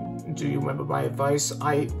 And do you remember my advice?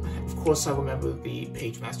 Of course I remember the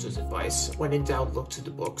Pagemaster's advice. When in doubt, look to the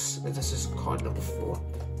books. And this is card number 4.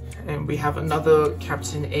 And we have another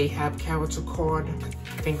Captain Ahab character card.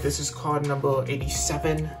 I think this is card number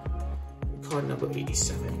 87. Card number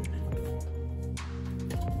 87.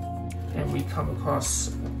 And we come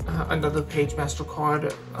across another Pagemaster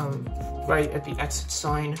card right at the exit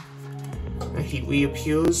sign. He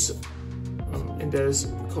reappears. And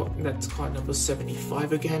that's card number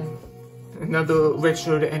 75 again. Another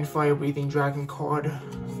Richard and Fire Breathing Dragon card.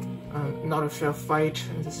 Not a fair fight.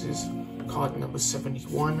 This is card number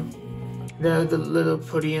 71. There are the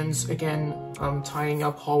Lilliputians again, tying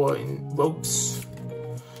up horror in ropes.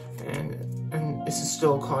 And this is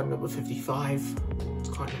still card number 55. It's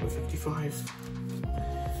card number 55.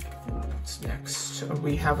 What's next?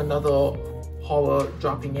 We have another horror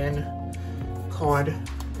dropping in card,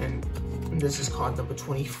 and this is card number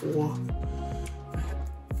 24.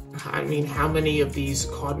 I mean, how many of these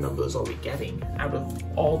card numbers are we getting out of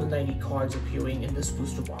all the 90 cards appearing in this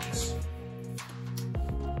booster box?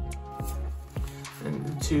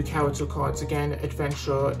 And 2 character cards again,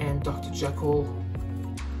 Adventure and Dr. Jekyll.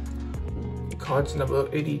 Cards number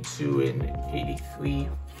 82 and 83.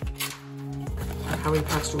 How many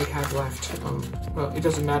packs do we have left? Well, it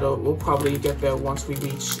doesn't matter. We'll probably get there once we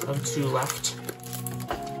reach 2 left.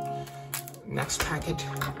 Next packet.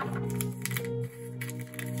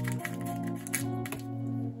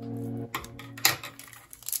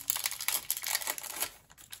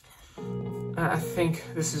 I think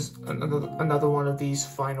this is another one of these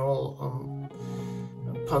final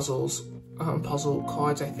puzzle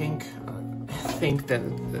cards. I think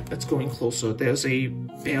that's going closer. There's a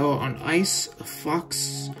bear on ice, a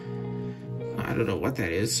fox. I don't know what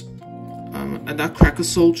that is. A nutcracker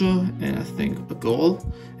soldier, and I think a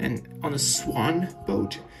girl, and on a swan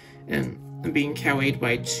boat, and being carried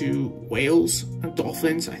by 2 whales,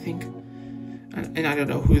 dolphins, I think. And I don't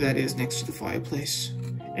know who that is next to the fireplace.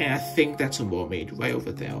 And I think that's a mermaid right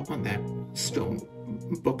over there on that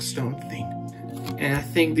bookstone thing. And I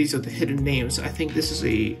think these are the hidden names. I think this is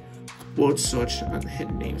a word search on the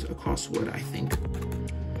hidden names, a crossword, I think.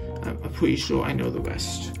 I'm pretty sure I know the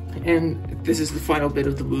rest. And this is the final bit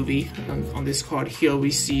of the movie. On this card here,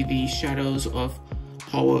 we see the shadows of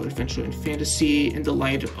horror, adventure, and fantasy in the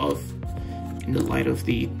light of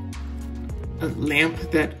the lamp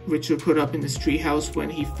that Richard put up in his treehouse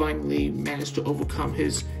when he finally managed to overcome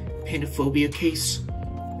his panophobia case.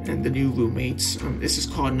 And the new roommates. This is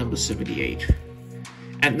card number 78.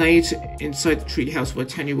 At night, inside the treehouse where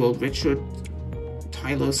 10-year-old Richard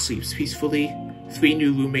Tyler sleeps peacefully, 3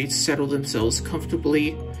 new roommates settle themselves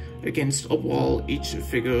comfortably against a wall. Each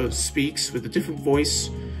figure speaks with a different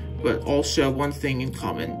voice, but all share one thing in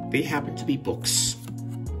common. They happen to be books.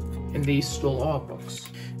 And these still are books.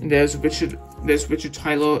 And there's Richard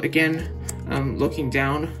Tyler again, looking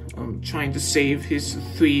down, trying to save his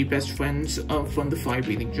 3 best friends from the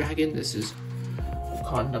fire-breathing dragon. This is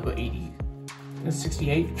card number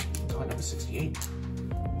 68. Card number 68.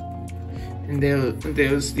 And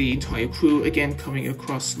there's the entire crew again coming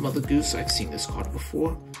across Mother Goose. I've seen this card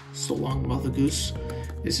before. So long, Mother Goose.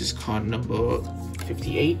 This is card number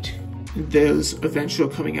 58. And there's Adventure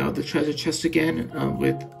coming out of the treasure chest again,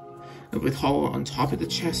 with horror on top of the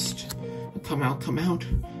chest. Come out, come out.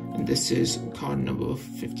 And this is card number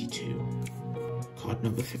 52. Card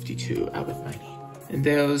number 52 out of 90. And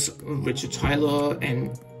there's Richard Tyler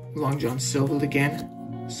and Long John Silver again.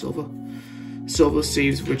 Silver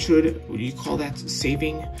saves Richard. Would you call that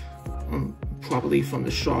saving? Probably from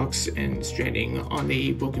the sharks and stranding on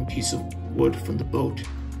a broken piece of wood from the boat.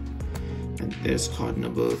 And there's card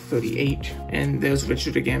number 38. And there's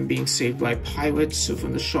Richard again being saved by pirates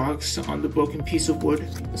from the sharks on the broken piece of wood,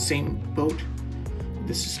 the same boat.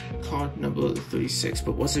 This is card number 36,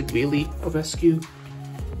 but was it really a rescue?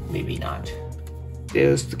 Maybe not.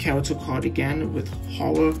 There's the character card again with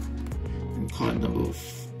horror, and card number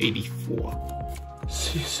 84.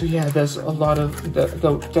 So yeah, there's a lot of, there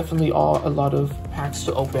definitely are a lot of packs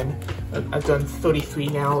to open. I've done 33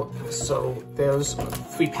 now, so there's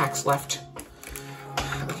 3 packs left.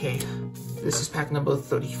 Okay, this is pack number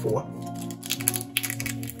 34.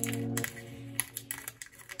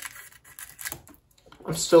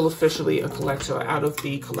 I'm still officially a collector out of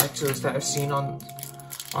the collectors that I've seen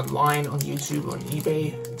online, on YouTube, on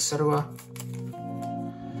eBay, etc.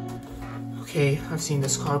 Okay, I've seen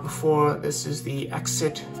this card before. This is the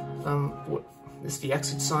exit. This is the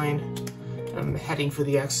exit sign. I'm heading for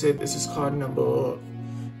the exit. This is card number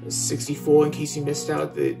 64, in case you missed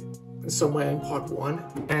out, somewhere in part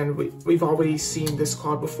 1. And we've already seen this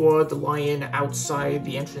card before, the lion outside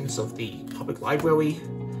the entrance of the public library,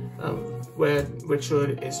 where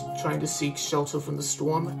Richard is trying to seek shelter from the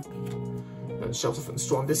storm.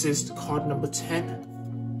 This is card number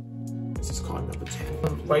 10. This is card number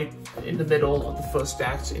 10. Right in the middle of the first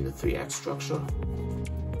act in the 3-act structure.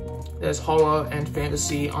 There's horror and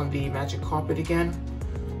fantasy on the magic carpet again.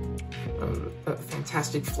 A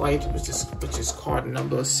fantastic flight, which is card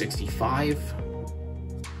number 65.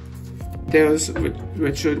 There's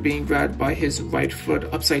Richard being grabbed by his right foot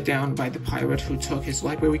upside down by the pirate who took his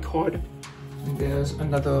library card. And there's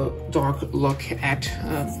another dark look at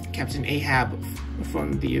Captain Ahab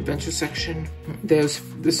from the adventure section. There's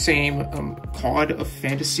the same card of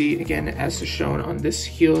fantasy again as shown on this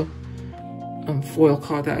here foil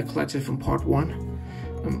card that I collected from part 1.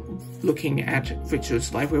 Looking at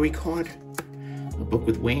Richard's library card, A Book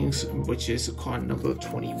with Wings, which is card number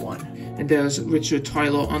 21. And there's Richard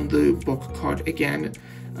Tyler on the book card again,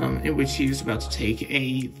 in which he was about to take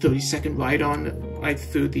a 30-second ride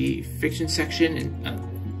through the fiction section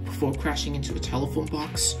and before crashing into a telephone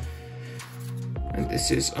box. And this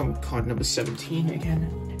is card number 17 again.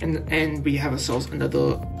 And we have ourselves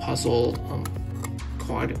another puzzle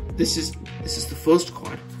card. This is the first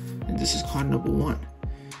card, and this is card number 1.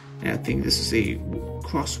 And I think this is a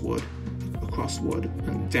crossword,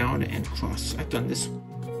 and down and cross. I've done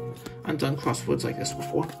crosswords like this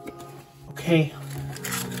before. Okay.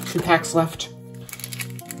 2 packs left.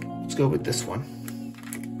 Let's go with this one.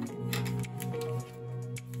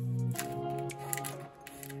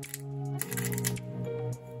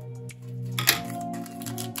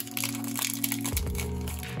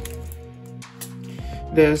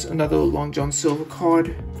 There's another Long John Silver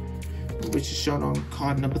card, which is shown on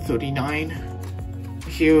card number 39.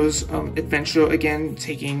 Here's Adventure again,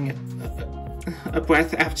 taking a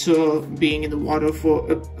breath after being in the water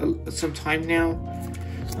for some time now.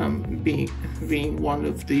 Being one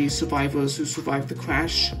of the survivors who survived the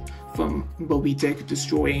crash from Moby Dick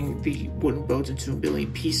destroying the wooden boat into a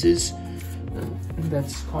million pieces. And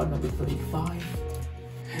that's card number 35.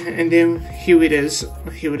 And then here it is,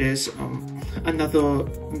 another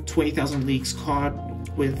 20,000 Leagues card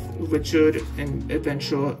with Richard and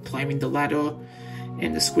Adventure climbing the ladder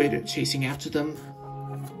and the squid chasing after them.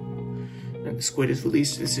 And the squid is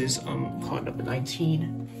released. This is card number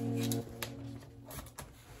 19.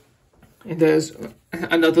 And there's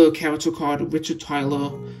another character card, Richard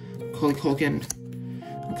Tyler, Macaulay Culkin,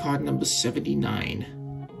 card number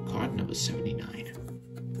 79. Card number 79.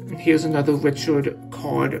 And here's another Richard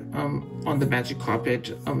card on the magic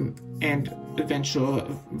carpet, and Adventure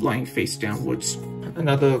lying face downwards.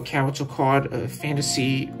 Another character card,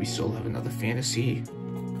 fantasy. We still have another fantasy.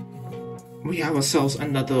 We have ourselves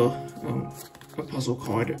another a puzzle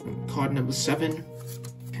card, card number 7.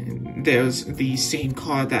 And there's the same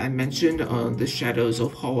card that I mentioned, the Shadows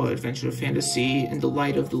of Horror, Adventure, Fantasy, in the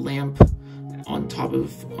light of the lamp on top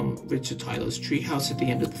of Richard Tyler's treehouse at the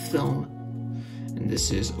end of the film. And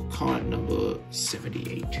this is card number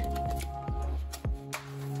 78.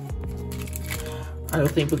 I don't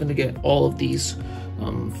think we're going to get all of these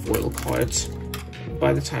foil cards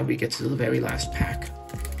by the time we get to the very last pack,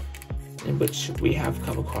 in which we have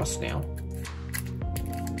come across now.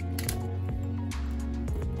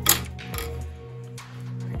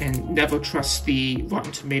 And never trust the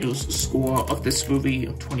Rotten Tomatoes score of this movie,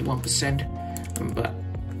 21%, but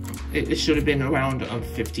it should have been around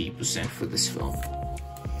 50% for this film.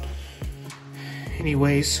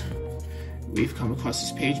 Anyways, we've come across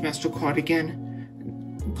this Pagemaster card again,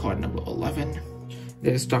 card number 11.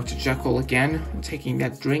 There's Dr. Jekyll again, taking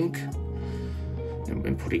that drink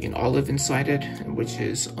and putting an olive inside it, which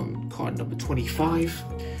is card number 25.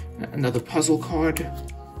 Another puzzle card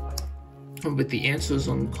with the answers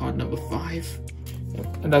on card number 5.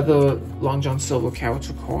 Another Long John Silver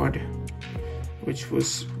character card, which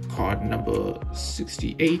was card number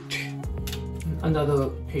 68. Another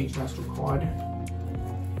Pagemaster card.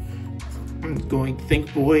 Going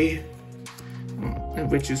Think Boy,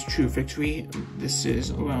 which is True Victory. This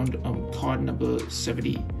is around card number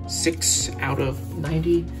 76 out of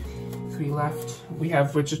 90. 3 left. We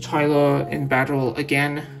have Richard Tyler in battle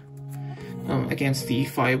again against the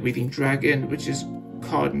Fire-Breathing Dragon, which is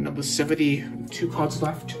card number 70. 2 cards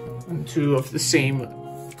left, and 2 of the same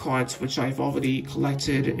cards which I've already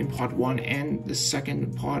collected in part 1 and the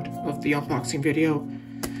second part of the unboxing video.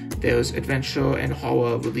 There's Adventure and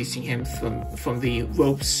Horror, releasing him from the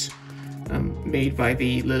ropes made by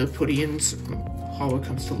the Lilliputians. Horror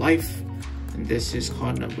comes to life, and this is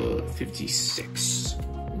card number 56.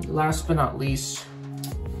 And last but not least,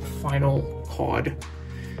 the final card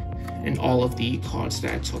in all of the cards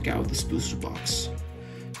that I took out of this booster box.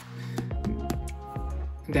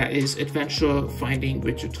 That is Adventure Finding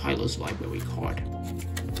Richard Tyler's Library card.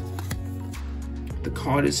 The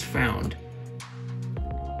card is found.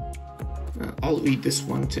 I'll read this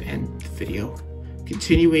one to end the video.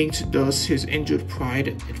 Continuing to nurse his injured pride,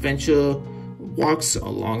 Adventure walks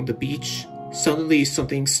along the beach. Suddenly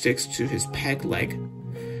something sticks to his peg leg,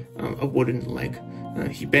 a wooden leg.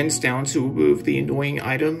 He bends down to remove the annoying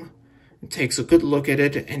item, takes a good look at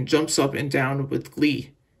it, and jumps up and down with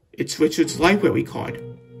glee. It's Richard's library card.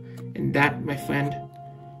 And that, my friend,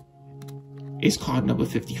 is card number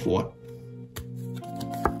 54.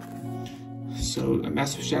 So a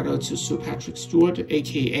massive shout out to Sir Patrick Stewart,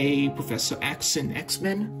 aka Professor X in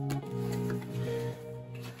X-Men.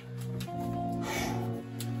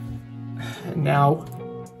 And now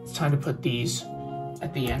it's time to put these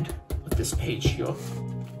at the end of this page here.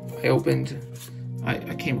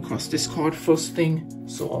 I came across this card first thing,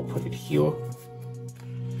 so I'll put it here.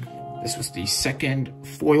 This was the second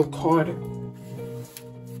foil card.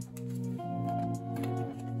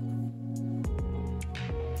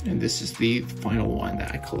 And this is the final one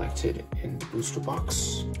that I collected in the booster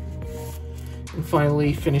box. And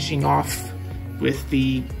finally, finishing off with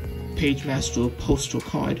the Pagemaster poster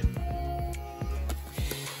card.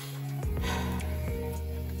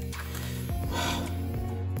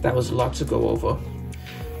 That was a lot to go over.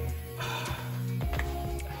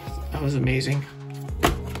 That was amazing.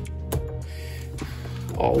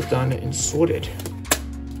 All done and sorted.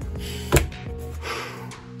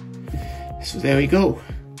 So there we go.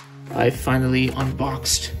 I finally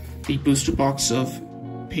unboxed the booster box of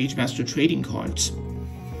Pagemaster trading cards.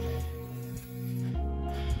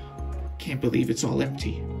 Can't believe it's all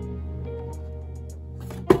empty.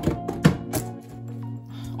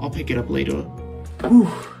 I'll pick it up later. Whew.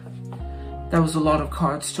 That was a lot of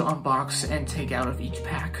cards to unbox and take out of each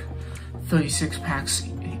pack. 36 packs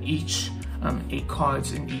each, 8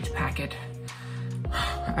 cards in each packet.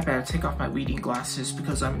 I better take off my reading glasses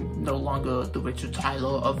because I'm no longer the Richard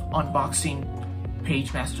Tyler of unboxing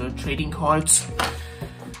Pagemaster trading cards.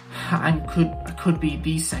 I could be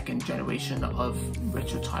the second generation of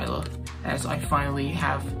Richard Tyler, as I finally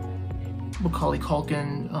have Macaulay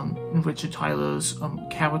Culkin and Richard Tyler's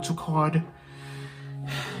character card.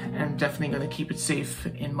 I'm definitely going to keep it safe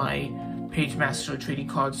in my Pagemaster trading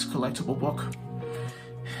cards collectible book.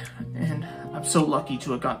 And I'm so lucky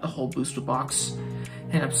to have got the whole booster box.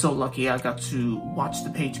 And I'm so lucky I got to watch the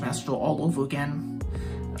Pagemaster all over again.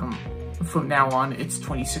 From now on, it's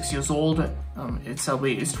 26 years old. It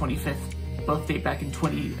celebrated its 25th birthday back in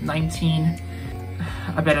 2019.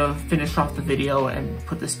 I better finish off the video and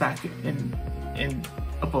put this back in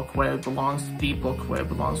a book where it belongs, the book where it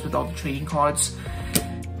belongs with all the trading cards.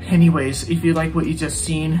 Anyways, if you like what you just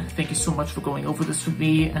seen, thank you so much for going over this with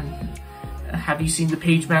me. And have you seen the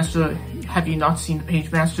Pagemaster? Have you not seen the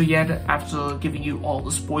Pagemaster yet? After giving you all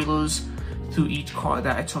the spoilers through each card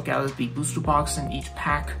that I took out of the booster box and each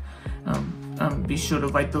pack, be sure to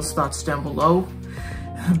write those thoughts down below.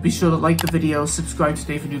 Be sure to like the video, subscribe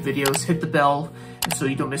today for new videos, hit the bell so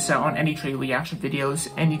you don't miss out on any trade reaction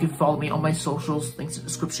videos, and you can follow me on my socials, links in the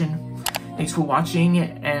description. Thanks for watching,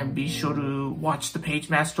 and be sure to watch the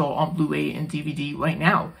Pagemaster on Blu-ray and DVD right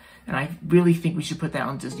now. And I really think we should put that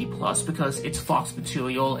on Disney Plus because it's Fox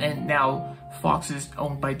material, and now Fox is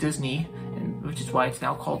owned by Disney, which is why it's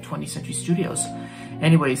now called 20th Century Studios.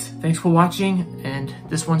 Anyways, thanks for watching, and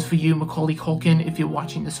this one's for you, Macaulay Culkin, if you're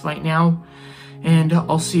watching this right now. And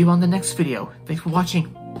I'll see you on the next video. Thanks for watching.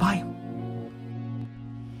 Bye.